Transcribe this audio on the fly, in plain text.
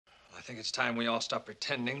think it's time we all stop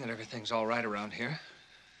pretending that everything's all right around here,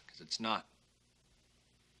 because it's not.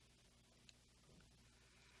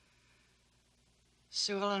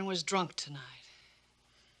 Sue Ellen was drunk tonight.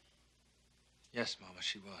 Yes, Mama,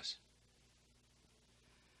 she was.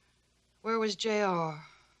 Where was J.R.?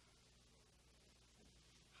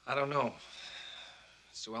 I don't know.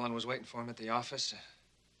 Sue Ellen was waiting for him at the office.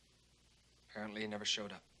 Apparently, he never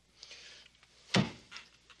showed up.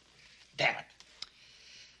 Damn it.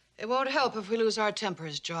 It won't help if we lose our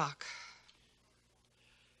tempers, Jock.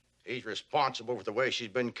 He's responsible for the way she's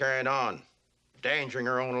been carrying on, endangering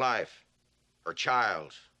her own life, her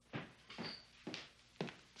child's.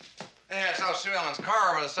 Hey, I saw Sue Ellen's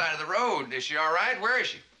car over the side of the road. Is she all right? Where is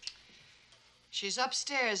she? She's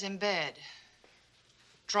upstairs in bed,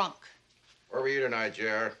 drunk. Where were you tonight,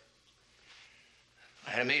 J.R.? I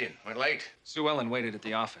had a meeting. Went late. Sue Ellen waited at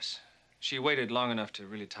the office. She waited long enough to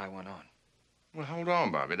really tie one on. Well, hold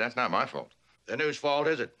on, Bobby. That's not my fault. Then whose fault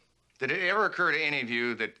is it? Did it ever occur to any of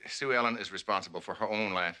you that Sue Ellen is responsible for her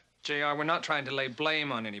own life? J.R., we're not trying to lay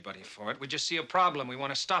blame on anybody for it. We just see a problem. We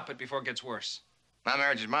want to stop it before it gets worse. My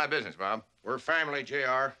marriage is my business, Bob. We're family,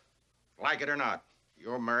 J.R. Like it or not.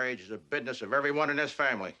 Your marriage is the business of everyone in this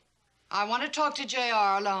family. I want to talk to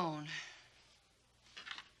J.R. alone.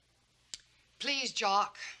 Please,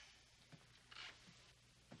 Jock.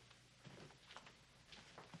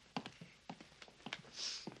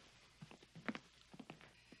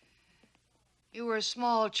 You were a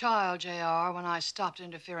small child, J.R., when I stopped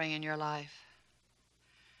interfering in your life.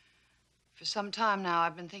 For some time now,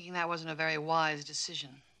 I've been thinking that wasn't a very wise decision.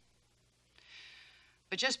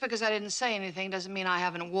 But just because I didn't say anything doesn't mean I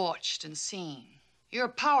haven't watched and seen. You're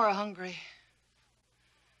power hungry.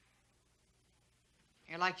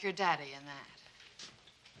 You're like your daddy in that.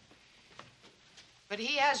 But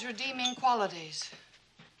he has redeeming qualities.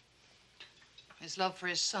 His love for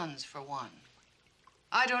his sons, for one.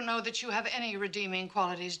 I don't know that you have any redeeming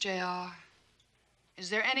qualities, J.R. Is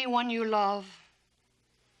there anyone you love?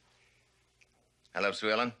 I love Sue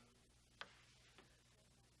Ellen.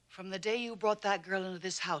 From the day you brought that girl into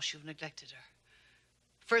this house, you've neglected her.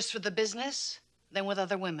 First with the business, then with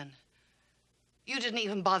other women. You didn't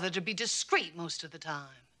even bother to be discreet most of the time.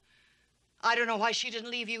 I don't know why she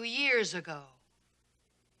didn't leave you years ago.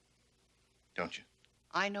 Don't you?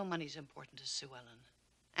 I know money's important to Sue Ellen,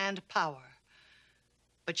 and power.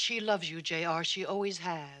 But she loves you, J.R. She always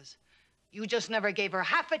has. You just never gave her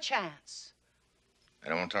half a chance. I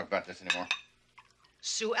don't want to talk about this anymore.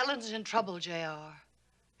 Sue Ellen's in trouble, J.R.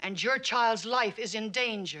 And your child's life is in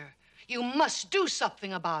danger. You must do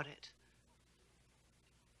something about it.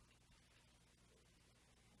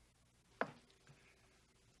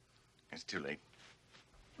 It's too late.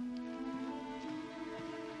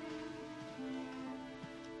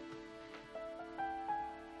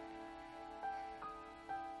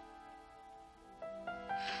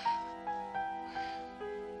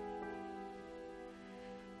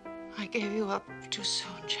 I gave you up too soon,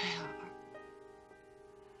 J.R.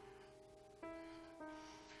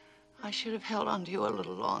 I should have held on to you a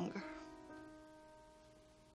little longer.